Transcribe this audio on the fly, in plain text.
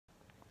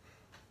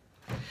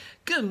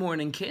Good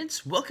morning,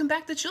 kids. Welcome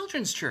back to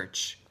Children's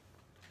Church.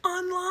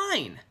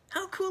 Online.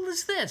 How cool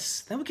is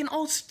this? That we can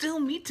all still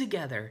meet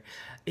together,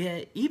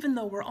 even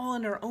though we're all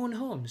in our own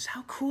homes.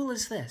 How cool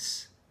is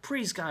this?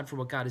 Praise God for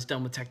what God has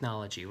done with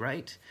technology,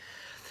 right?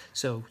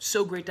 So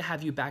great to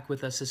have you back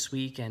with us this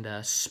week, and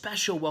a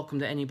special welcome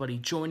to anybody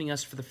joining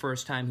us for the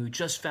first time who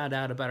just found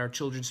out about our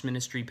children's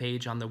ministry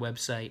page on the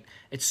website.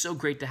 It's so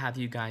great to have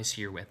you guys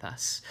here with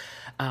us.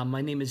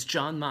 My name is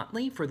John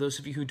Motley, for those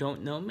of you who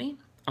don't know me.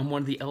 I'm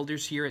one of the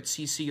elders here at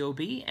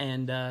CCOB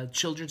and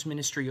Children's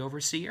Ministry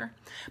Overseer.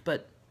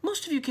 But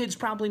most of you kids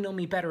probably know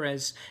me better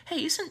as,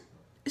 hey, isn't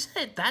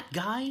it that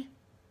guy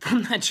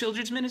from that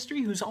children's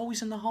ministry who's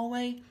always in the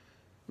hallway?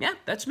 Yeah,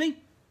 that's me.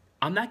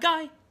 I'm that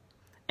guy.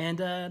 And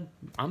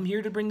I'm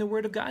here to bring the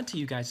Word of God to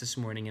you guys this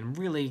morning, and I'm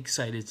really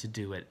excited to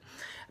do it.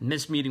 I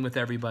missed meeting with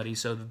everybody,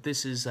 so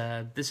this is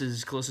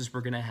as close as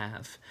we're going to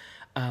have.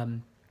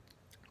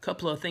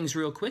 Couple of things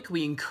real quick.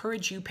 We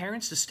encourage you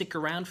parents to stick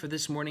around for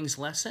this morning's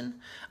lesson.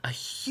 A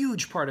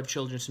huge part of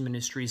children's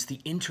ministry is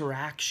the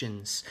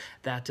interactions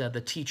that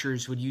the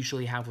teachers would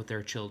usually have with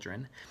their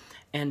children.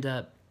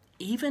 And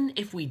even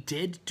if we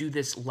did do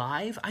this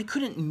live, I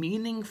couldn't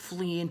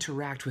meaningfully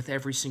interact with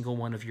every single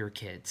one of your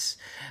kids.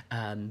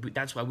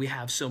 That's why we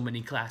have so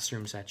many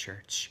classrooms at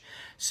church.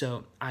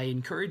 So I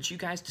encourage you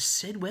guys to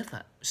sit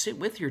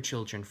with your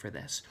children for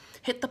this.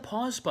 Hit the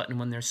pause button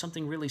when there's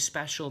something really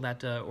special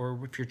that, or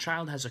if your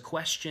child has a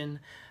question,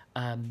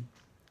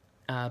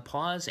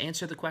 pause,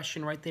 answer the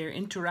question right there,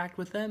 interact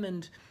with them,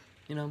 and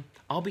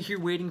I'll be here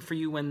waiting for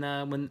you when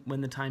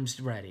the time's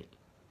ready.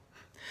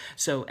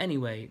 So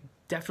anyway,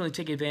 definitely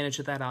take advantage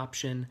of that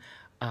option.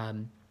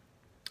 I'm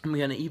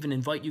going to even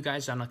invite you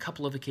guys on a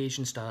couple of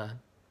occasions to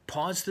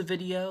pause the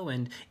video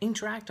and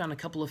interact on a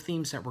couple of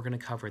themes that we're going to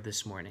cover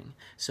this morning.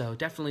 So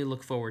definitely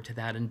look forward to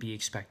that and be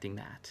expecting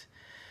that.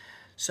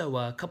 So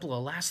a couple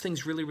of last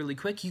things really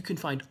quick. You can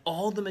find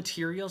all the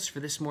materials for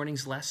this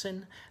morning's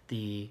lesson,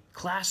 the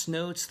class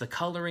notes, the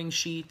coloring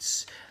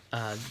sheets,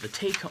 the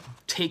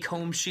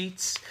take-home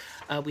sheets.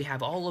 We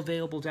have all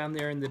available down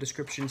there in the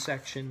description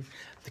section.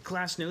 The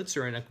class notes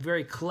are in a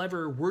very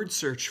clever word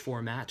search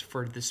format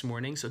for this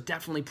morning, so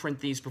definitely print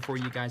these before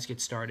you guys get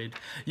started.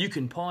 You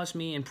can pause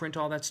me and print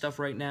all that stuff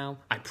right now.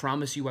 I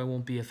promise you I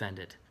won't be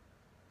offended.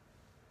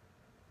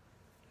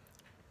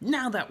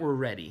 Now that we're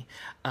ready,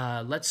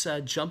 let's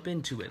jump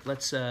into it.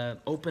 Let's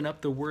open up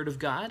the Word of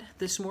God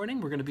this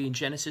morning. We're going to be in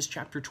Genesis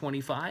chapter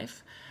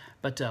 25,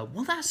 but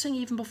one last thing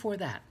even before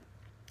that.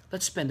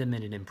 Let's spend a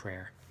minute in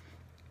prayer.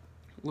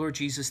 Lord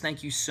Jesus,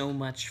 thank you so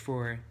much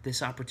for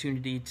this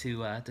opportunity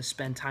to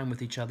spend time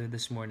with each other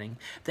this morning.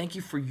 Thank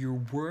you for your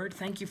word.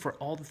 Thank you for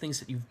all the things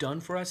that you've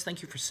done for us.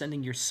 Thank you for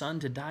sending your Son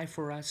to die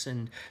for us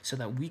and so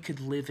that we could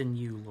live in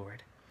you,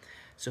 Lord.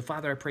 So,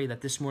 Father, I pray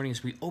that this morning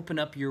as we open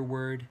up your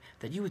word,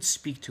 that you would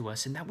speak to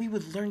us and that we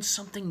would learn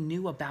something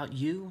new about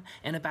you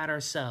and about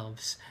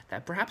ourselves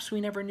that perhaps we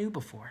never knew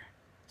before.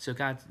 So,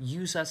 God,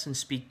 use us and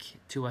speak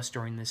to us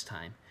during this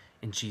time.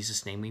 In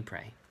Jesus' name we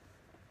pray.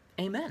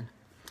 Amen.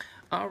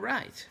 All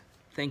right.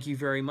 Thank you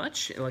very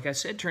much. Like I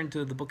said, turn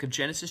to the book of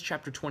Genesis,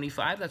 chapter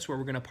 25. That's where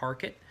we're going to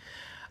park it.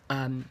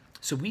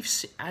 So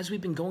as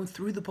we've been going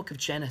through the book of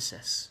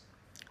Genesis,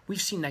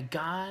 we've seen that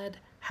God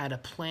had a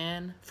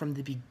plan from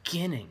the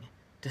beginning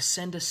to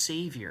send a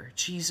Savior,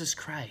 Jesus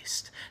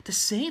Christ, to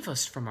save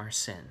us from our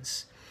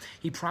sins.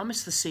 He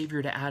promised the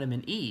Savior to Adam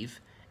and Eve,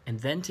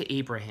 and then to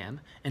Abraham.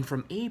 And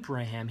from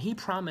Abraham, he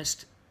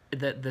promised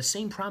that the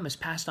same promise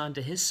passed on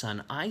to his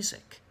son,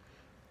 Isaac.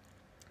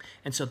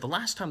 And so the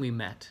last time we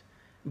met,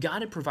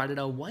 God had provided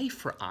a wife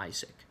for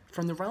Isaac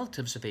from the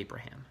relatives of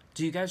Abraham.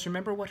 Do you guys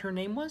remember what her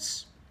name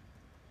was?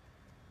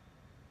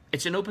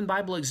 It's an open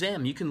Bible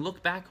exam. You can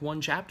look back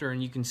one chapter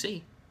and you can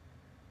see.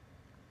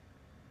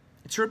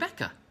 It's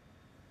Rebecca.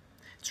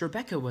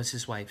 Rebecca was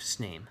his wife's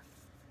name.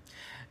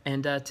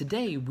 And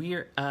today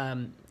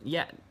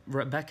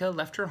Rebecca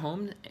left her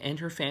home and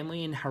her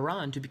family in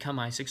Haran to become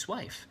Isaac's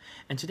wife.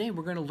 And today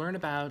we're going to learn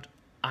about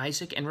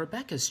Isaac and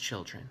Rebecca's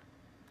children.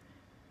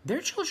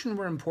 Their children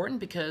were important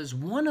because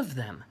one of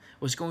them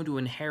was going to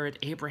inherit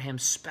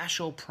Abraham's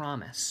special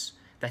promise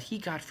that he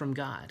got from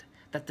God,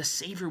 that the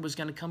Savior was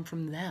going to come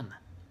from them.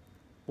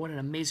 What an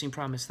amazing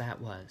promise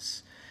that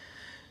was.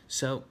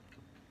 So,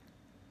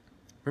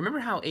 remember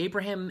how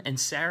Abraham and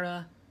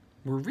Sarah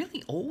were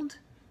really old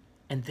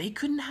and they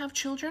couldn't have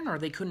children, or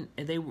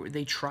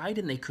they tried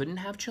and they couldn't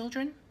have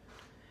children?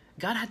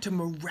 God had to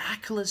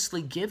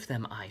miraculously give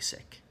them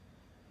Isaac.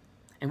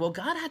 And well,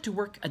 God had to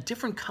work a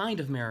different kind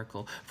of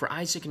miracle for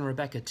Isaac and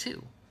Rebekah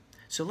too.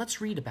 So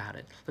let's read about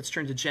it. Let's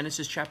turn to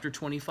Genesis chapter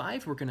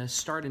 25. We're going to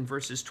start in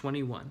verses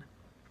 21.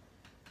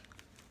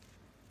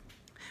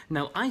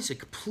 Now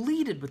Isaac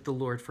pleaded with the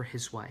Lord for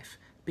his wife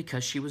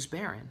because she was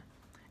barren.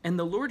 And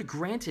the Lord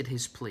granted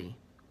his plea.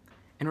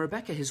 And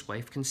Rebekah his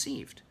wife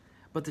conceived.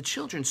 But the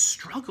children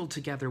struggled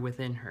together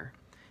within her.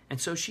 And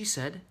so she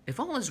said,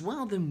 "If all is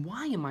well, then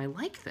why am I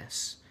like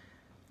this?"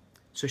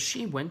 So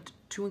she went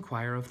to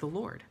inquire of the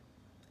Lord.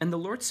 And the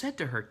Lord said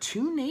to her,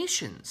 2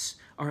 nations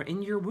are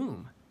in your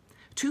womb.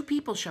 Two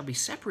people shall be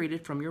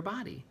separated from your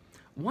body.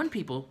 One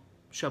people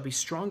shall be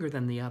stronger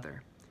than the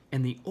other,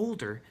 and the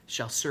older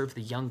shall serve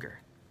the younger.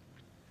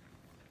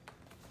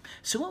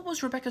 So what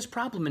was Rebekah's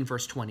problem in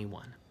verse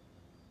 21?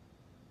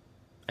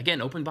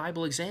 Again, open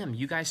Bible exam.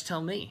 You guys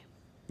tell me.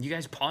 You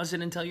guys pause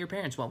it and tell your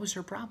parents. What was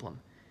her problem?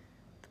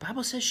 The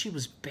Bible says she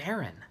was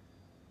barren.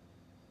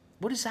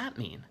 What does that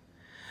mean?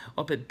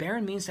 Well, but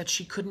barren means that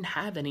she couldn't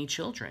have any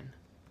children.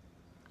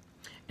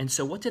 And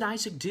so what did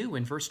Isaac do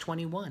in verse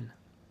 21?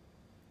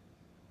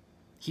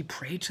 He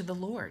prayed to the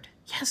Lord.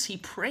 Yes, he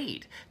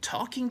prayed,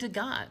 talking to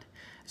God.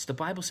 As the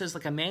Bible says,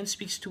 like a man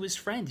speaks to his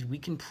friend, we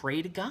can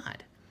pray to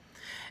God.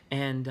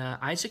 And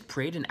Isaac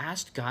prayed and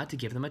asked God to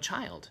give them a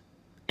child.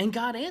 And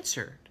God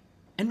answered.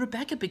 And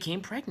Rebekah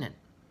became pregnant.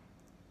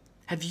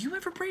 Have you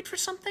ever prayed for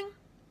something?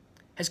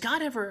 Has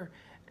God ever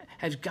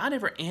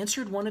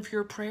answered one of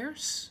your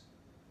prayers?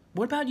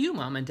 What about you,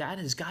 Mom and Dad?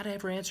 Has God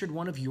ever answered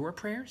one of your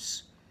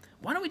prayers?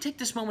 Why don't we take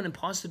this moment and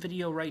pause the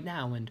video right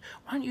now, and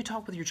why don't you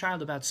talk with your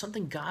child about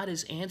something God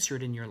has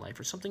answered in your life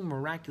or something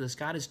miraculous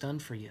God has done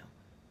for you?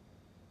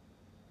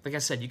 Like I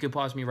said, you can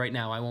pause me right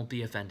now. I won't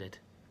be offended.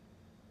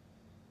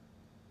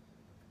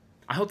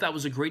 I hope that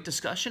was a great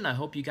discussion. I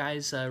hope you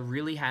guys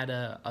really had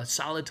a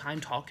solid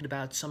time talking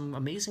about some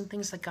amazing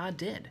things that God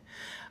did.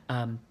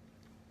 I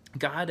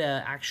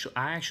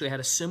actually had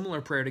a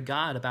similar prayer to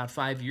God about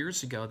 5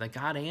 years ago that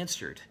God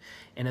answered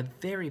in a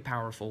very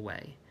powerful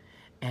way.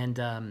 And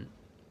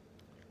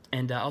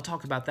I'll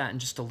talk about that in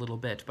just a little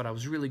bit, but I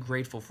was really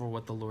grateful for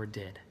what the Lord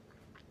did.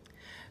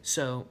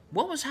 So,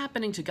 what was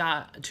happening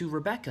to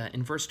Rebekah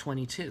in verse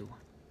 22?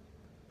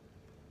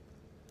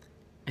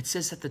 It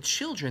says that the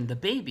children, the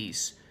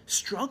babies,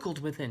 struggled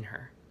within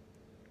her.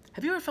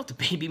 Have you ever felt a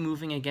baby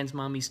moving against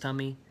mommy's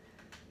tummy?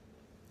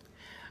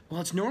 Well,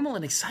 it's normal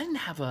and exciting to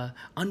have an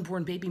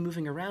unborn baby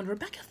moving around.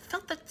 Rebekah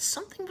felt that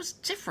something was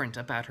different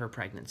about her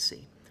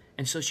pregnancy,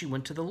 and so she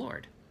went to the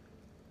Lord.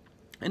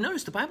 And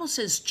notice the Bible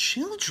says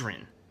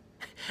children,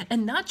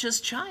 and not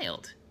just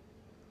child.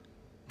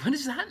 What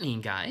does that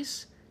mean,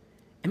 guys?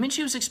 It means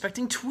she was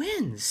expecting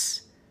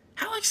twins.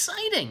 How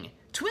exciting!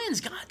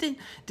 Twins! God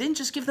didn't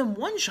just give them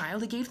one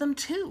child, he gave them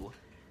two.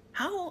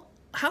 How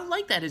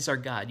like that is our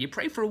God? You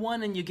pray for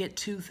one and you get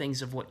two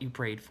things of what you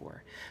prayed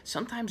for.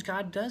 Sometimes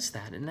God does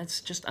that, and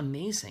that's just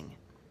amazing.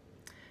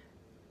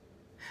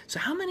 So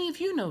how many of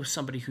you know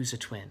somebody who's a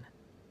twin?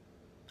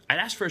 I'd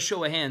ask for a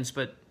show of hands,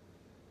 but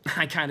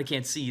I kind of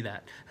can't see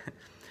that.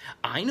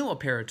 I know a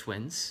pair of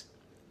twins.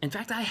 In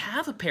fact, I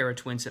have a pair of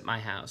twins at my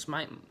house.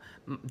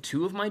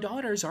 Two of my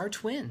daughters are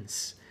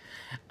twins.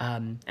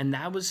 And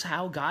that was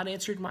how God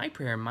answered my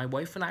prayer. My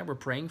wife and I were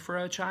praying for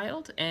a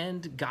child,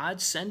 and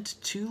God sent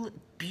two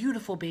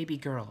beautiful baby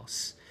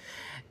girls.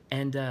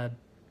 And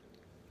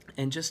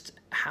just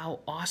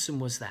how awesome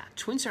was that?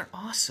 Twins are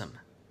awesome.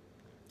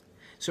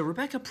 So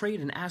Rebekah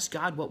prayed and asked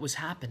God what was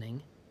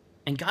happening,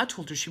 and God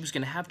told her she was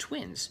going to have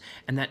twins,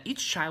 and that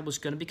each child was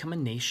going to become a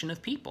nation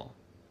of people.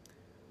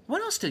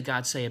 What else did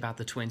God say about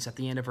the twins at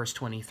the end of verse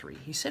 23?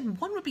 He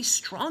said one would be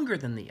stronger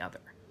than the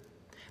other,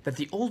 that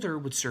the older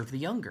would serve the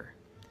younger.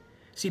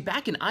 See,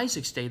 back in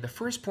Isaac's day, the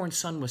firstborn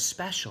son was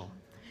special.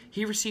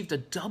 He received a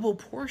double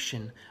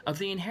portion of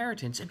the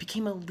inheritance and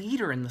became a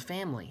leader in the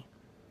family.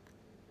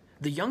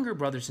 The younger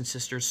brothers and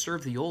sisters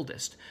served the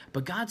oldest,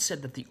 but God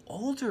said that the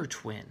older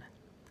twin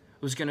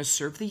was going to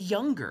serve the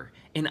younger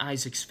in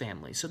Isaac's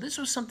family. So this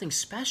was something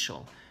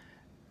special.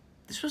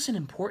 This was an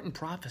important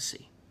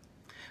prophecy.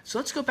 So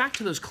let's go back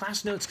to those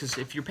class notes, because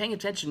if you're paying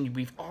attention,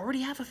 we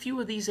already have a few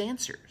of these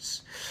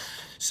answers.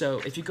 So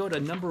if you go to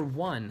number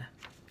 1,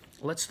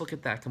 let's look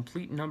at that.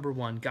 Complete number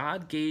 1.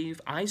 God gave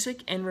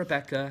Isaac and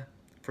Rebekah,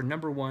 for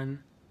number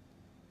 1,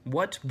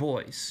 what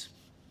boys?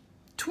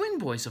 Twin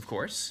boys, of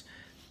course.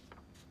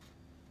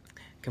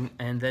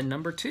 And then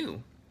number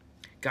 2,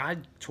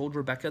 God told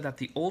Rebekah that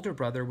the older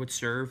brother would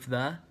serve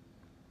the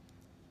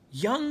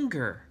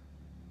younger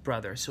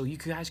brother. So you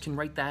guys can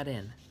write that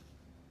in.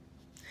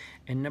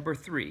 And number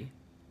 3,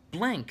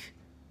 blank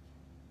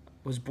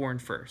was born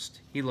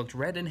first. He looked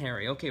red and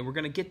hairy. Okay, we're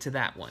going to get to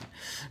that one.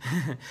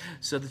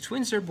 So the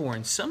twins are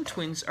born. Some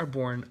twins are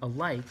born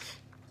alike,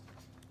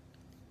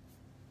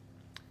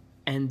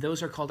 and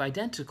those are called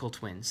identical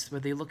twins, where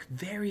they look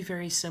very,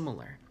 very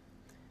similar.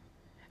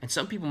 And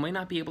some people might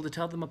not be able to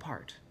tell them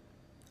apart.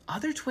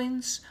 Other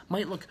twins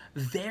might look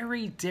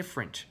very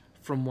different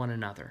from one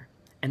another,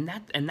 and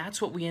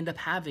that's what we end up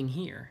having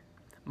here.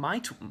 My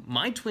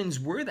twins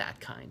were that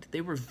kind.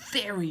 They were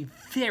very,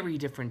 very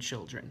different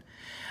children.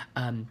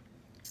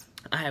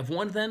 I have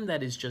one of them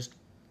that is just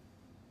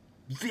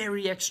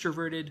very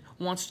extroverted,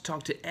 wants to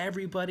talk to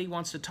everybody,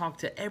 wants to talk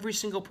to every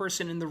single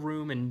person in the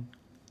room and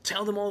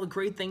tell them all the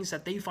great things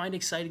that they find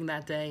exciting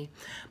that day.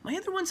 My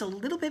other one's a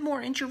little bit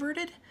more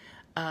introverted.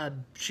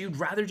 She would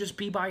rather just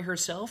be by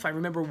herself. I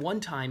remember one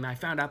time I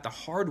found out the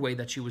hard way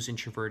that she was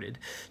introverted.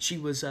 She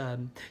was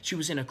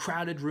in a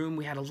crowded room.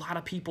 We had a lot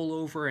of people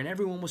over, and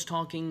everyone was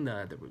talking.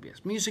 There would be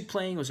music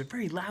playing. It was a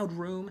very loud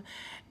room,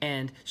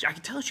 and I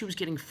could tell she was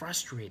getting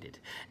frustrated.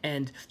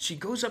 And she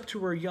goes up to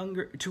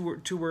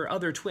her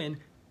other twin,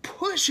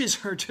 pushes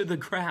her to the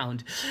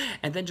ground,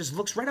 and then just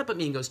looks right up at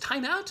me and goes,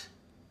 "Time out?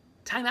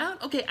 Time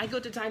out? Okay, I go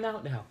to time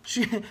out now."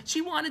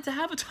 She wanted to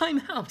have a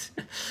timeout.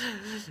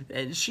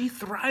 And she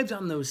thrived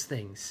on those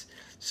things.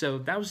 So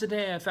that was the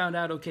day I found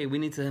out, okay, we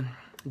need to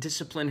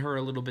discipline her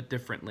a little bit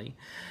differently.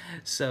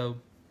 So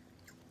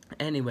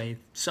anyway,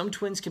 some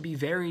twins can be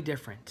very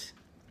different.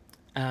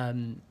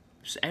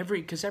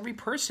 Because every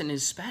person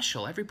is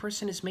special. Every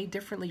person is made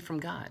differently from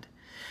God.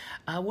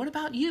 What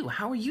about you?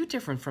 How are you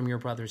different from your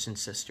brothers and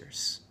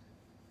sisters?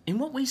 In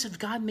what ways have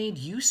God made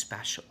you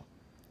special?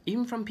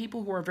 Even from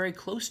people who are very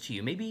close to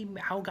you. Maybe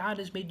how God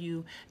has made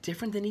you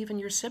different than even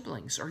your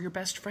siblings or your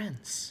best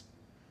friends.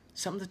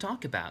 Something to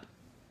talk about.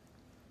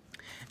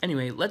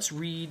 Anyway, let's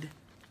read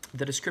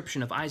the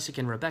description of Isaac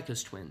and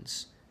Rebekah's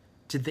twins.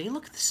 Did they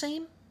look the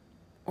same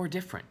or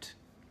different?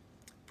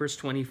 Verse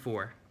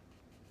 24.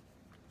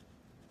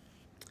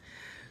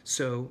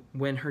 So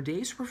when her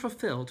days were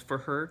fulfilled for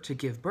her to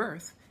give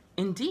birth,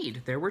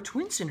 indeed there were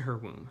twins in her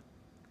womb.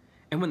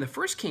 And when the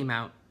first came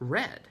out,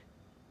 red,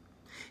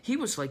 he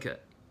was like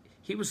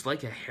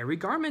a hairy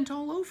garment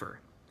all over.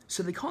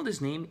 So they called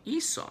his name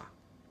Esau.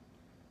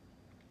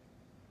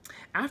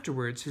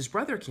 Afterwards, his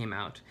brother came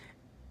out,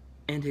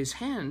 and his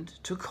hand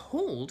took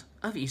hold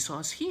of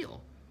Esau's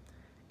heel.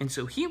 And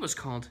so he was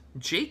called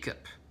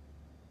Jacob.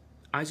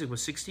 Isaac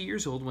was 60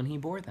 years old when he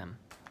bore them.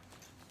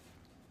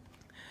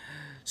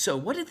 So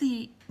what did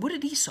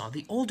Esau,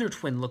 the older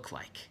twin, look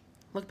like?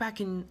 Look back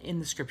in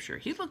the scripture.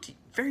 He looked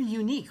very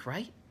unique,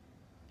 right?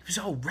 He was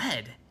all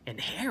red and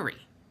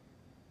hairy.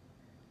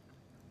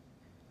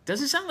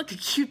 Doesn't sound like a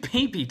cute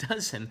baby,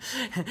 does him?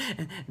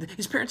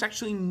 His parents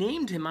actually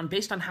named him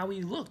based on how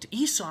he looked.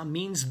 Esau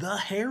means the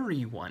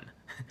hairy one.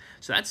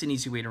 So that's an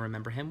easy way to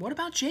remember him. What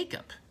about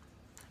Jacob?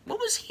 What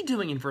was he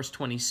doing in verse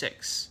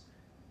 26?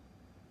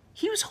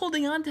 He was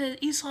holding on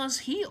to Esau's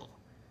heel.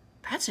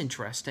 That's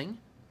interesting.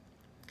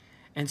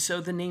 And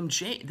so they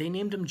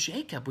named him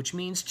Jacob, which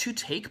means to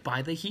take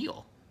by the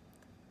heel.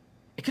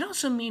 It can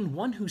also mean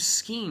one who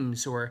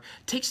schemes or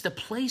takes the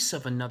place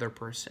of another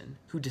person,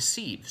 who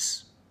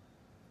deceives.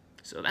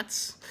 So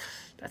that's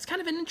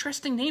kind of an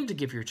interesting name to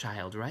give your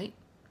child, right?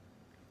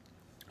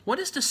 What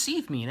does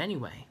deceive mean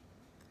anyway?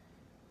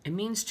 It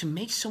means to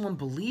make someone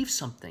believe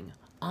something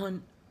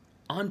on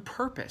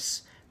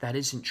purpose that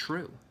isn't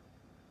true.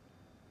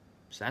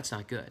 So that's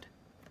not good.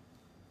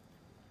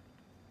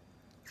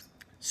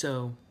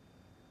 So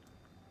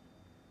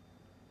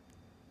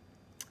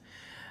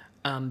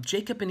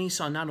Jacob and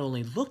Esau not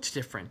only looked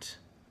different,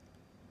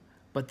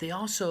 but they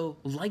also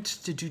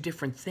liked to do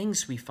different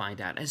things, we find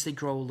out, as they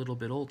grow a little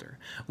bit older.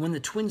 When the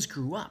twins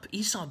grew up,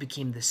 Esau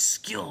became this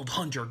skilled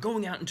hunter,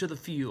 going out into the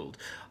field,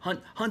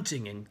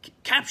 hunting and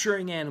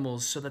capturing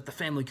animals so that the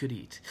family could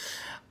eat.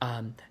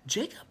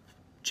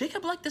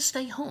 Jacob liked to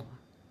stay home.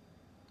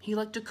 He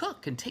liked to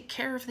cook and take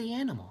care of the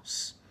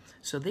animals.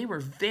 So they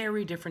were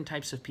very different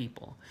types of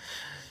people.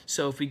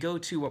 So if we go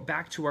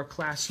back to our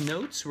class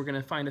notes, we're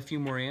going to find a few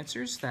more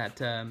answers.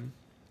 That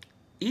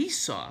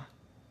Esau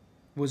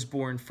was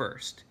born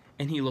first,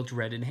 and he looked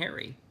red and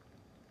hairy.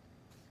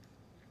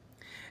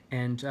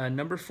 And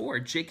number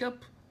 4,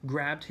 Jacob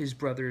grabbed his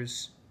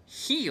brother's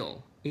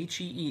heel,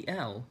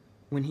 H-E-E-L,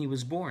 when he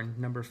was born,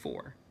 number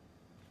 4.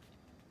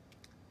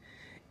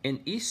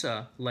 And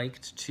Esau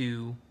liked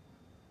to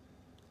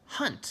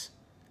hunt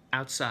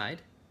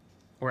outside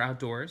or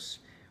outdoors,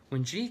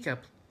 when Jacob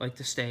liked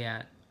to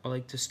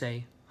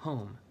stay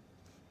home.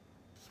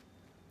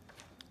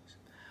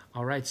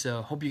 All right,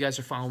 so hope you guys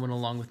are following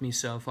along with me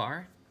so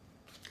far.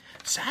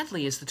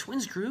 Sadly, as the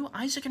twins grew,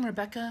 Isaac and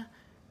Rebekah,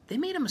 they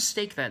made a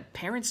mistake that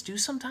parents do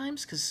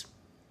sometimes, because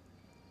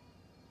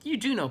you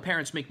do know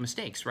parents make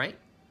mistakes, right?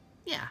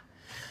 Yeah.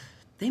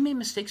 They made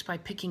mistakes by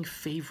picking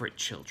favorite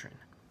children.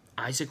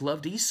 Isaac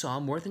loved Esau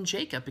more than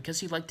Jacob because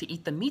he liked to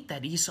eat the meat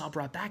that Esau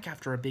brought back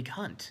after a big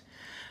hunt.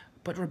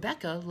 But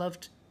Rebekah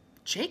loved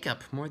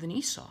Jacob more than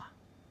Esau.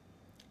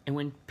 And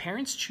when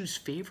parents choose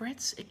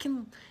favorites, it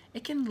can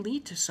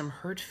lead to some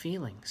hurt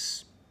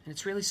feelings. And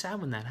it's really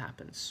sad when that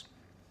happens.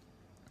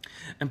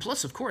 And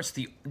plus, of course,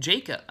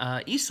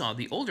 Esau,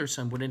 the older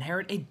son, would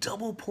inherit a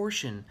double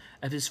portion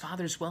of his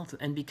father's wealth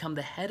and become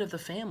the head of the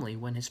family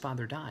when his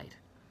father died.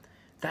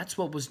 That's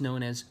what was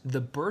known as the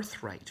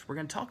birthright. We're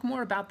going to talk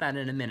more about that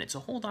in a minute, so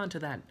hold on to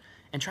that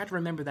and try to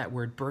remember that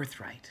word,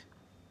 birthright.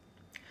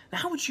 Now,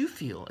 how would you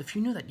feel if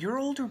you knew that your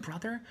older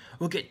brother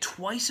will get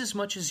twice as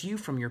much as you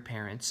from your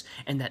parents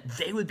and that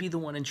they would be the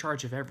one in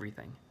charge of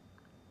everything?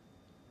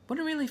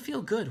 Wouldn't really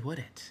feel good, would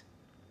it?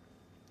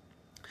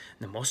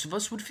 Now, most of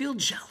us would feel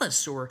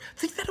jealous or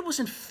think that it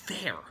wasn't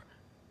fair.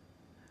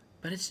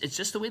 But it's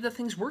just the way that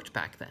things worked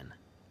back then.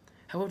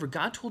 However,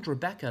 God told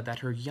Rebekah that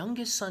her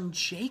youngest son,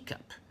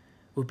 Jacob,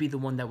 would be the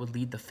one that would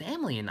lead the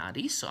family and not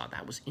Esau.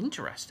 That was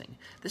interesting.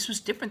 This was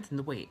different than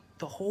the way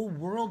the whole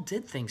world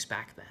did things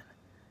back then.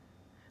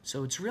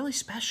 So it's really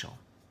special.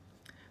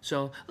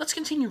 So let's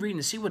continue reading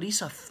to see what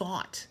Esau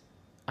thought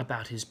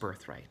about his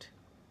birthright.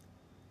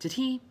 Did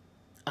he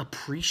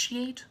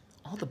appreciate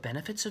all the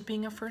benefits of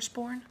being a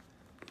firstborn?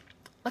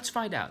 Let's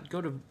find out.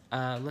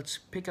 Let's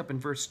pick up in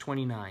verse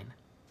 29.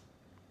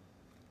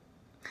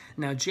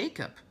 Now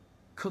Jacob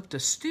cooked a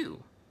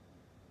stew,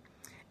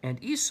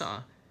 and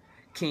Esau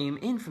came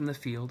in from the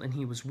field, and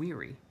he was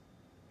weary.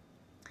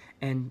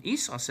 And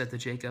Esau said to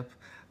Jacob,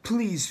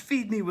 "Please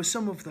feed me with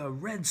some of the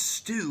red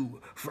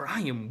stew, for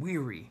I am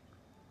weary."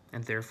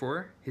 And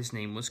therefore his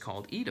name was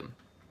called Edom.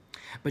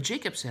 But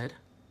Jacob said,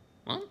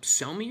 "Well,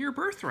 sell me your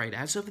birthright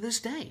as of this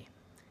day."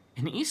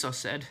 And Esau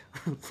said,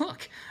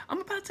 "Look,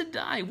 I'm about to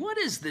die. What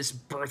is this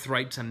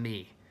birthright to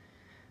me?"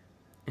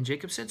 And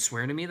Jacob said,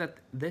 "Swear to me that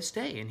this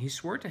day." And he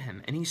swore to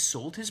him, and he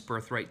sold his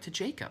birthright to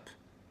Jacob.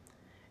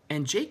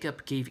 And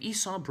Jacob gave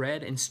Esau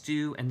bread and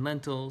stew and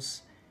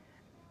lentils,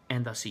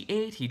 and thus he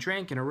ate, he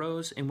drank, and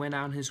arose, and went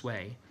on his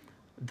way.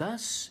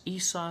 Thus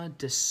Esau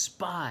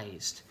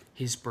despised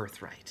his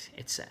birthright,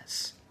 it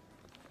says.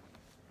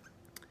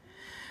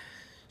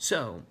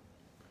 So,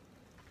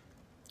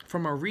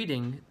 from our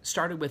reading,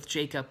 started with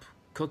Jacob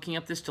cooking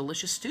up this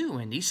delicious stew,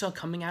 and Esau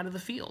coming out of the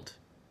field.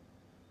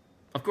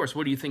 Of course,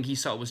 what do you think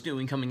Esau was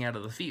doing coming out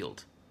of the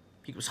field?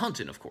 He was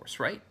hunting, of course,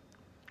 right?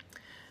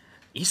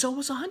 Esau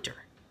was a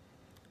hunter.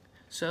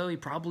 So he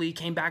probably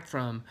came back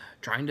from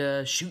trying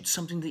to shoot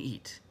something to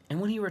eat. And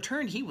when he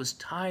returned, he was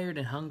tired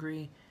and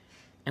hungry.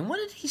 And what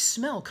did he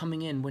smell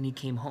coming in when he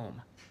came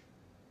home?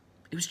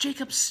 It was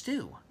Jacob's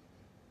stew.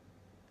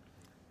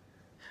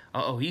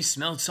 Uh-oh, he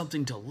smelled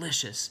something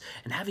delicious.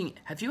 And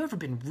have you ever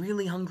been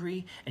really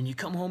hungry and you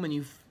come home and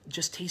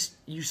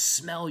you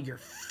smell your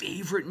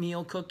favorite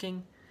meal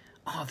cooking?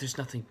 Oh, there's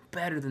nothing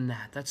better than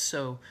that. That's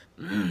so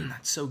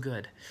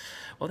good.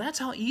 Well, that's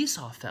how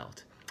Esau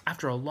felt.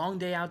 After a long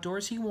day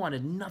outdoors, he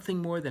wanted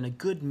nothing more than a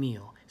good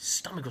meal. His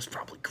stomach was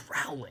probably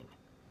growling.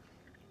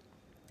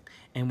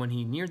 And when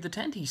he neared the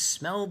tent, he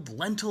smelled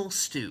lentil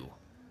stew.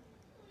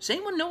 Does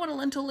anyone know what a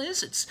lentil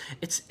is?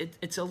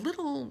 It's a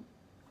little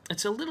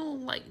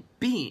like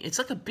bean. It's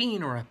like a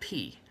bean or a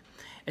pea.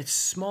 It's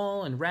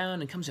small and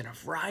round and comes in a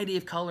variety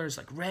of colors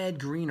like red,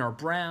 green, or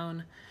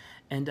brown.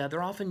 And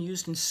they're often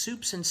used in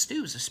soups and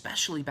stews,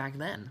 especially back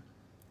then.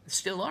 They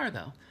still are,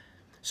 though.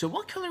 So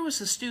what color was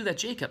the stew that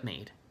Jacob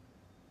made?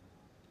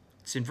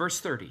 It's in verse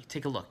 30.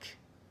 Take a look.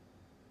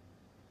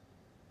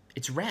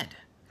 It's red.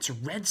 It's a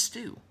red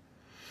stew.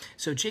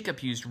 So Jacob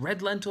used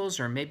red lentils,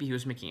 or maybe he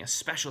was making a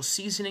special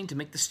seasoning to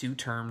make the stew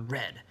turn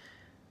red.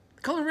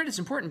 The color red is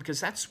important because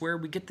that's where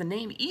we get the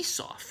name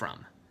Esau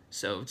from.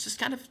 So it's just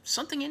kind of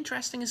something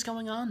interesting is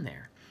going on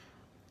there.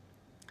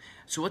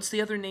 So what's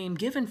the other name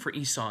given for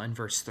Esau in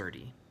verse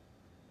 30?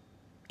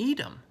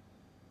 Edom.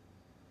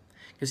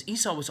 Because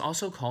Esau was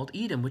also called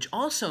Edom, which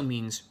also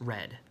means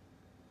red.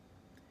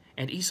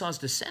 And Esau's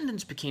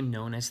descendants became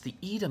known as the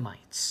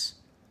Edomites.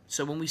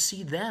 So when we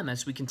see them,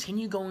 as we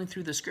continue going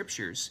through the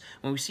scriptures,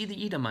 when we see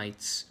the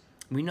Edomites,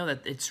 we know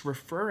that it's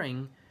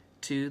referring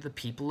to the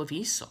people of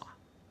Esau.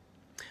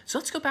 So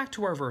let's go back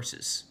to our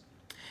verses.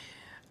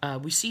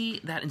 We see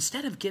that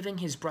instead of giving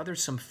his brother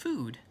some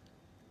food,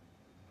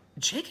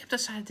 Jacob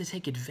decided to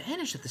take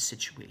advantage of the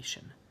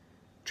situation,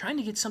 trying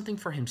to get something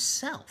for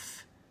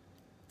himself.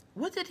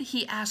 What did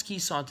he ask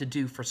Esau to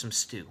do for some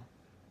stew?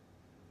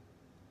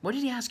 What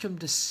did he ask him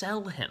to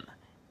sell him?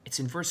 It's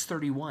in verse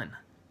 31.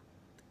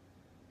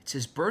 It's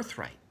his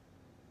birthright.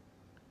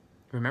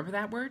 Remember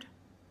that word?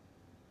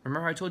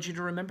 Remember I told you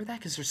to remember that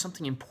because there's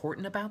something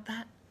important about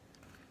that?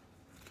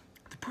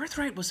 The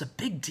birthright was a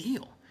big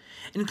deal.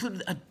 It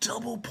included a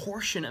double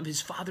portion of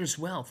his father's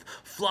wealth: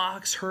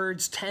 flocks,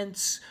 herds,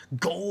 tents,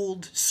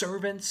 gold,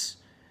 servants.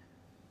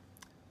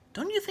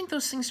 Don't you think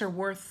those things are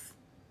worth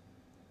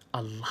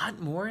a lot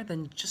more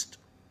than just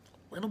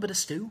a little bit of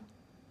stew?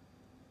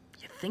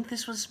 You think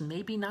this was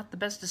maybe not the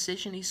best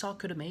decision Esau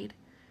could have made?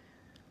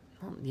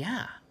 Well,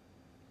 yeah.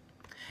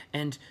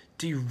 And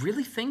do you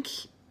really think,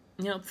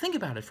 think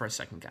about it for a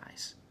second,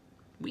 guys.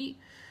 We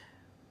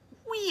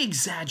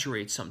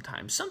exaggerate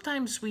sometimes.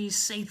 Sometimes we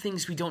say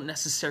things we don't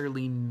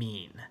necessarily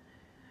mean.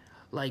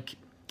 Like,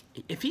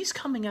 if he's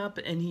coming up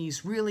and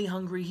he's really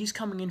hungry, he's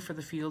coming in for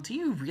the field, do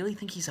you really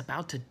think he's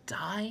about to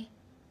die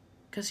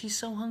because he's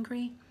so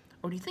hungry?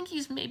 Or do you think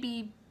he's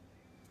maybe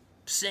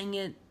saying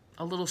it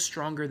a little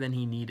stronger than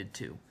he needed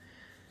to?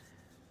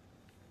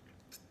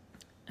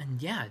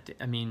 And yeah,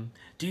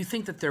 do you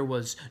think that there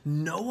was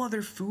no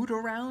other food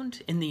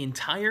around in the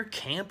entire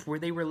camp where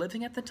they were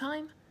living at the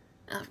time?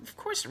 Of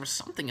course, there was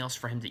something else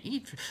for him to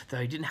eat,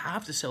 that he didn't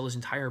have to sell his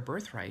entire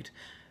birthright.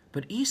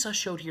 But Esau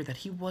showed here that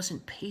he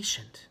wasn't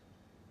patient,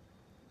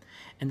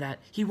 and that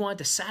he wanted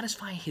to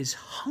satisfy his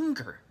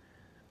hunger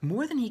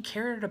more than he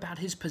cared about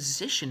his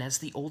position as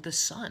the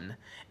oldest son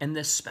and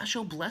the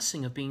special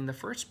blessing of being the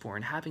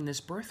firstborn, having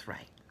this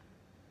birthright.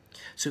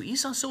 So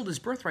Esau sold his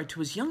birthright to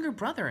his younger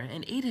brother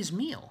and ate his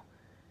meal.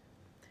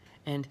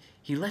 And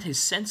he let his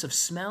sense of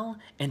smell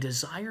and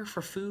desire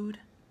for food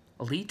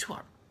lead to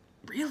a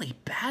really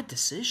bad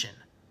decision.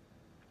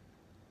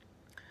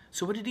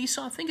 So what did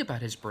Esau think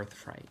about his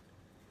birthright?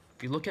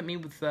 If you look at me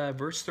with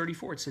verse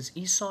 34, it says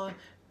Esau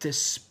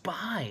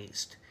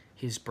despised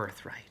his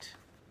birthright.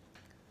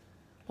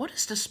 What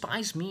does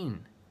despise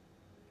mean?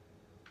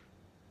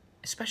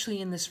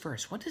 especially in this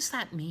verse. What does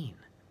that mean?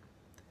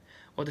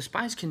 Well,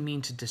 despise can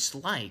mean to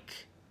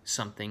dislike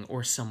something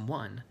or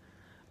someone,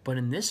 but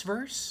in this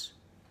verse,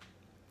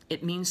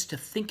 it means to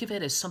think of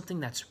it as something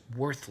that's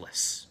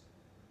worthless,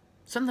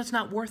 something that's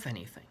not worth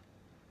anything.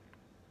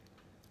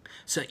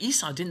 So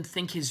Esau didn't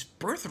think his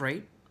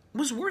birthright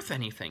was worth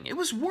anything. It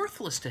was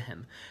worthless to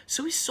him,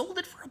 so he sold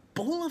it for a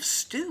bowl of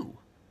stew.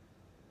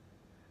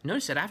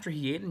 Notice that after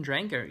he ate and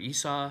drank,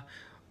 Esau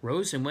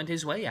rose and went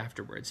his way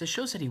afterwards. It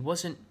shows that he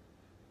wasn't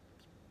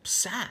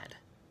sad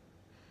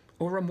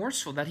or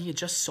remorseful that he had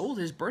just sold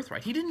his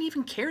birthright. He didn't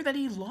even care that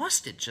he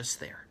lost it just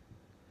there.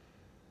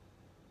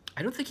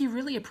 I don't think he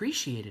really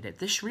appreciated it.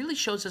 This really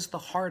shows us the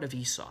heart of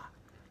Esau.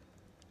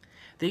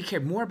 That he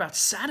cared more about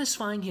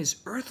satisfying his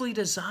earthly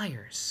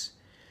desires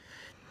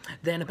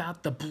than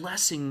about the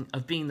blessing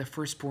of being the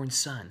firstborn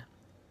son.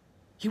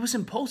 He was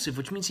impulsive,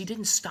 which means he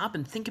didn't stop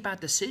and think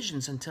about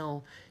decisions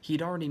until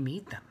he'd already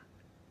made them.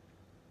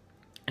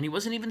 And he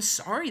wasn't even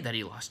sorry that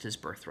he lost his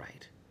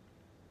birthright.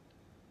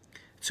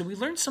 So we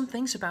learned some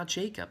things about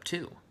Jacob,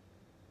 too.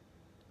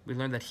 We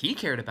learned that he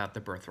cared about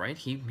the birthright.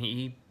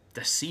 He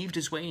deceived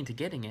his way into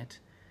getting it.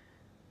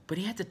 But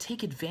he had to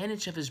take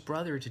advantage of his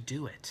brother to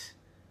do it.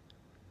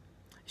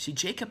 See,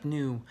 Jacob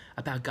knew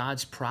about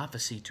God's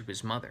prophecy to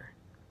his mother,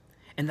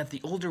 and that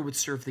the older would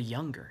serve the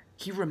younger.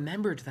 He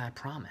remembered that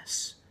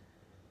promise.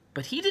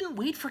 But he didn't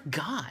wait for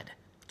God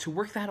to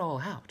work that all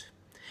out.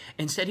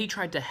 Instead, he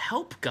tried to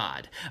help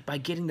God by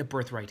getting the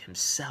birthright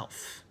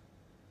himself.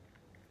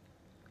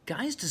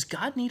 Guys, does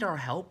God need our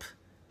help?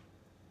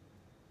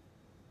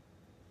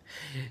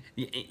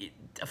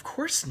 Of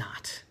course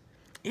not.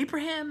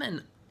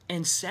 Abraham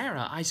and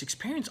Sarah, Isaac's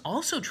parents,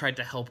 also tried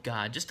to help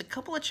God just a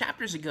couple of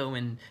chapters ago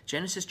in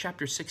Genesis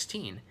chapter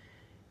 16.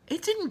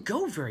 It didn't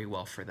go very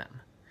well for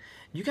them.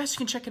 You guys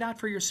can check it out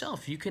for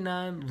yourself. You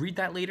can read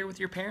that later with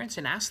your parents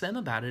and ask them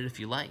about it if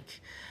you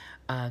like.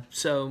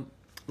 So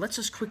let's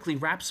just quickly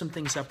wrap some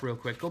things up real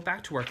quick. Go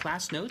back to our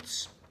class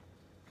notes.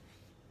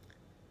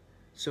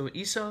 So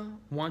Esau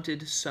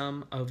wanted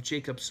some of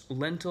Jacob's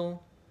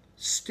lentil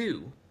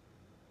stew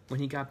when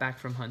he got back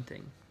from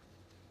hunting.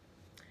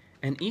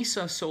 And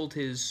Esau sold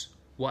his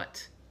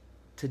what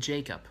to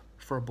Jacob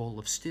for a bowl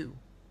of stew.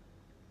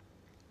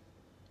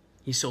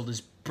 He sold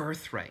his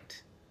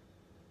birthright.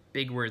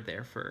 Big word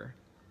there for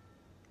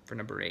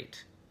number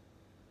 8.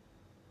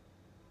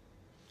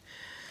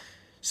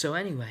 So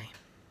anyway,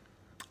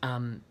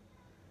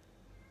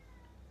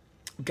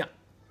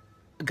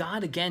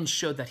 God again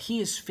showed that he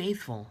is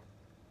faithful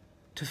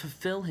to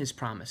fulfill his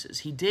promises.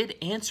 He did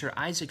answer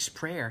Isaac's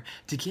prayer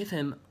to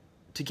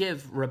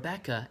give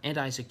Rebekah and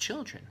Isaac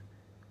children.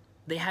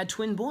 They had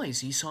twin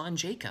boys, Esau and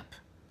Jacob.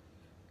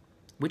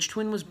 Which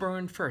twin was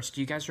born first?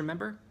 Do you guys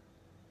remember?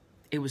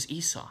 It was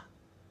Esau.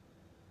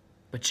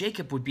 But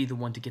Jacob would be the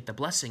one to get the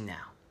blessing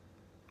now.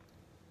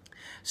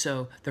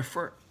 So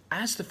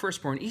as the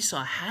firstborn,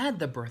 Esau had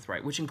the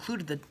birthright, which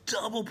included the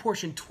double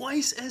portion,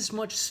 twice as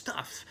much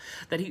stuff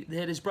that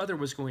his brother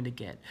was going to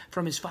get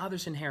from his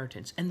father's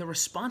inheritance, and the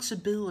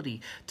responsibility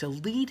to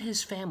lead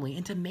his family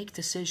and to make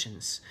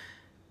decisions.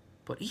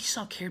 But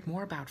Esau cared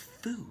more about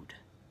food.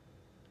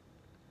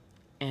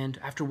 And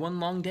after one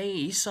long day,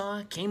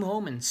 Esau came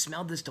home and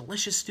smelled this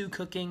delicious stew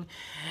cooking,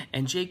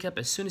 and Jacob,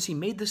 as soon as he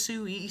made the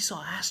stew,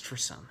 Esau asked for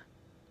some.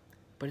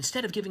 But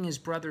instead of giving his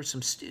brother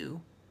some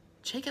stew,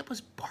 Jacob was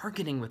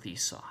bargaining with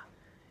Esau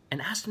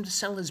and asked him to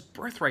sell his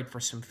birthright for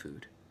some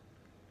food.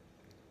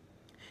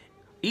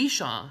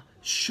 Esau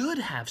should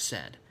have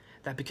said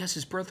that because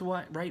his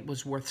birthright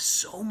was worth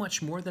so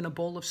much more than a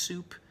bowl of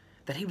soup,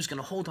 that he was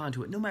going to hold on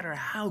to it, no matter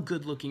how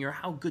good looking or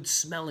how good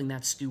smelling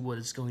that stew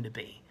was going to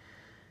be.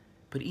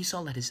 But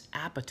Esau let his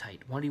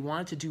appetite, what he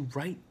wanted to do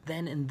right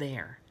then and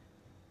there,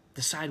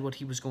 decide what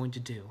he was going to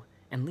do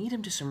and lead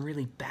him to some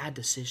really bad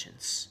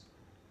decisions.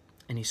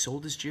 And he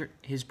sold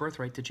his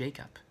birthright to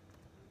Jacob.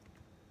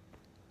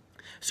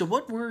 So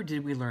what word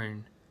did we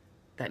learn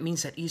that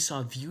means that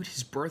Esau viewed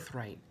his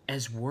birthright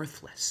as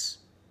worthless?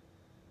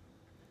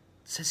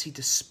 It says he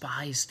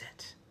despised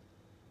it.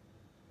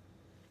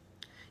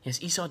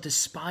 Yes, Esau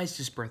despised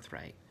his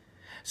birthright.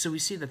 So we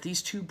see that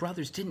these two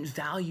brothers didn't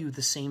value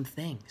the same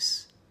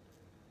things.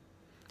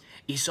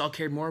 Esau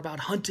cared more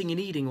about hunting and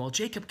eating, while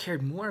Jacob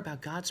cared more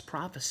about God's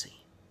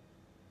prophecy.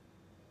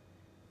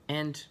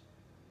 And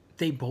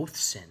they both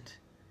sinned.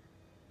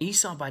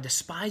 Esau by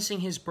despising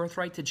his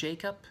birthright to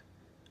Jacob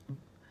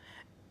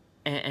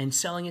and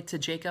selling it to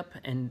Jacob,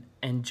 and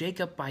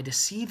Jacob by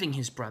deceiving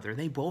his brother.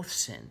 They both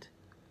sinned.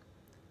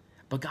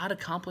 But God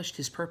accomplished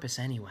his purpose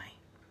anyway.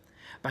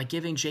 By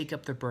giving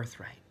Jacob the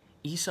birthright,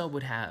 Esau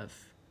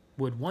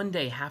would one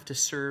day have to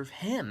serve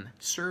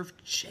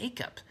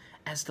Jacob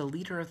as the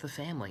leader of the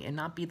family and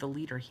not be the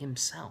leader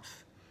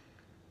himself.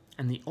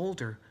 And the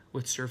older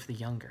would serve the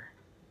younger.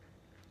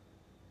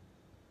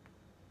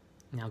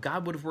 Now,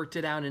 God would have worked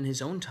it out in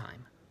his own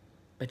time,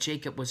 but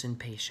Jacob was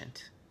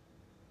impatient.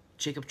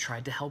 Jacob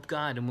tried to help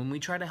God, and when we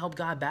try to help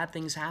God, bad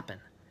things happen.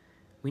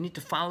 We need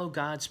to follow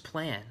God's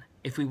plan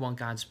if we want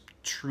God's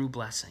true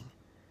blessing.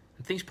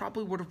 Things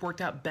probably would have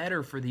worked out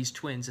better for these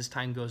twins as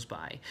time goes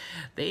by.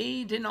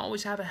 They didn't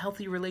always have a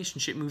healthy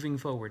relationship moving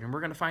forward, and we're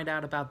going to find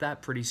out about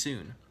that pretty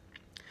soon.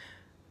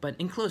 But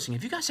in closing,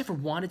 have you guys ever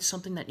wanted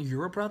something that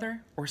your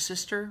brother or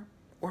sister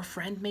or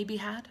friend maybe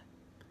had?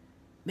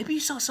 Maybe you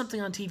saw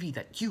something on TV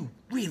that you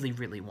really,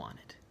 really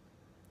wanted.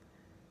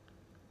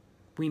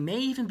 We may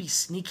even be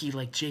sneaky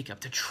like Jacob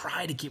to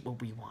try to get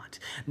what we want.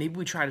 Maybe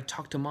we try to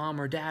talk to mom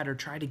or dad or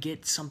try to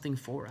get something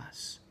for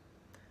us.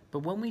 But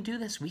when we do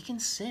this, we can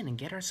sin and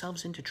get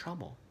ourselves into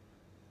trouble.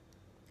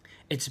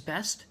 It's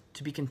best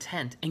to be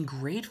content and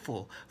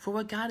grateful for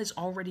what God has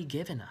already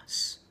given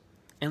us,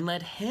 and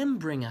let Him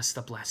bring us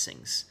the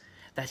blessings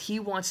that He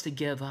wants to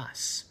give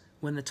us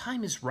when the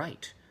time is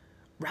right,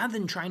 rather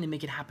than trying to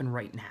make it happen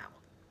right now.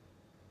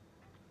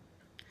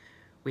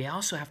 We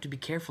also have to be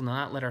careful to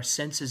not let our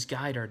senses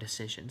guide our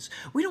decisions.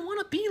 We don't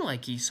want to be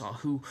like Esau,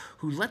 who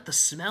let the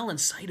smell and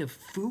sight of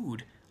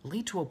food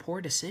lead to a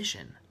poor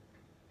decision.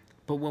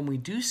 But when we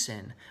do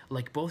sin,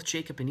 like both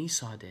Jacob and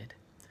Esau did,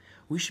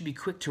 we should be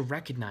quick to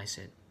recognize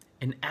it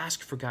and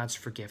ask for God's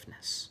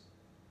forgiveness.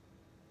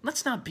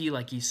 Let's not be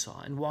like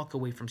Esau and walk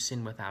away from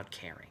sin without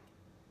caring.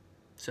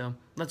 So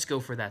let's go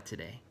for that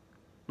today.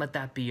 Let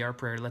that be our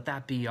prayer. Let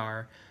that be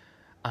our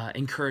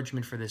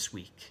encouragement for this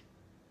week.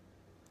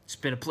 It's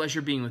been a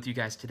pleasure being with you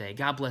guys today.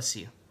 God bless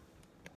you.